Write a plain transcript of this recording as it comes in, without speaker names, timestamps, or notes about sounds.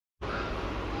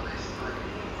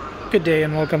Good day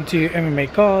and welcome to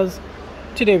MMA Cars.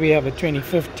 Today we have a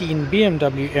 2015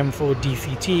 BMW M4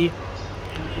 DCT.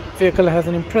 Vehicle has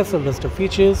an impressive list of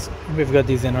features. We've got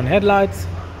these xenon headlights,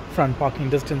 front parking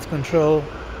distance control.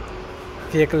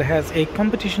 Vehicle has a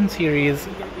competition series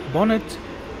bonnet,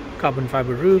 carbon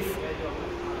fiber roof,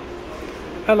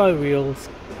 alloy wheels.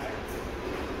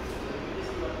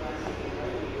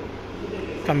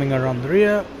 Coming around the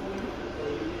rear,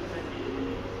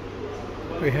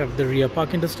 we have the rear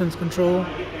parking distance control,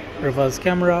 reverse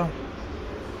camera,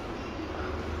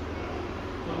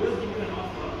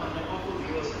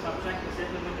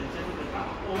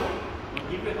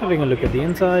 having a look at the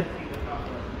inside,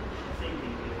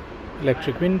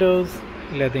 electric windows,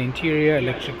 leather interior,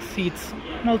 electric seats,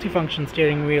 multifunction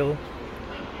steering wheel,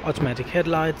 automatic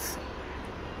headlights,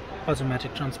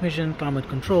 automatic transmission, climate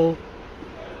control.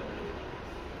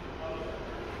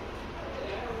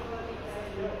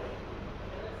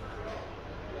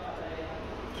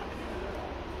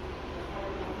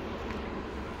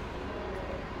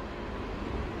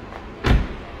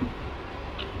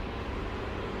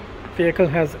 Vehicle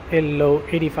has a low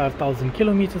 85,000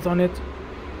 kilometers on it.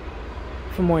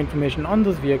 For more information on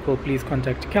this vehicle, please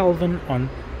contact Calvin on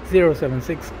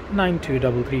 076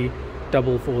 9233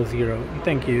 440.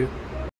 Thank you.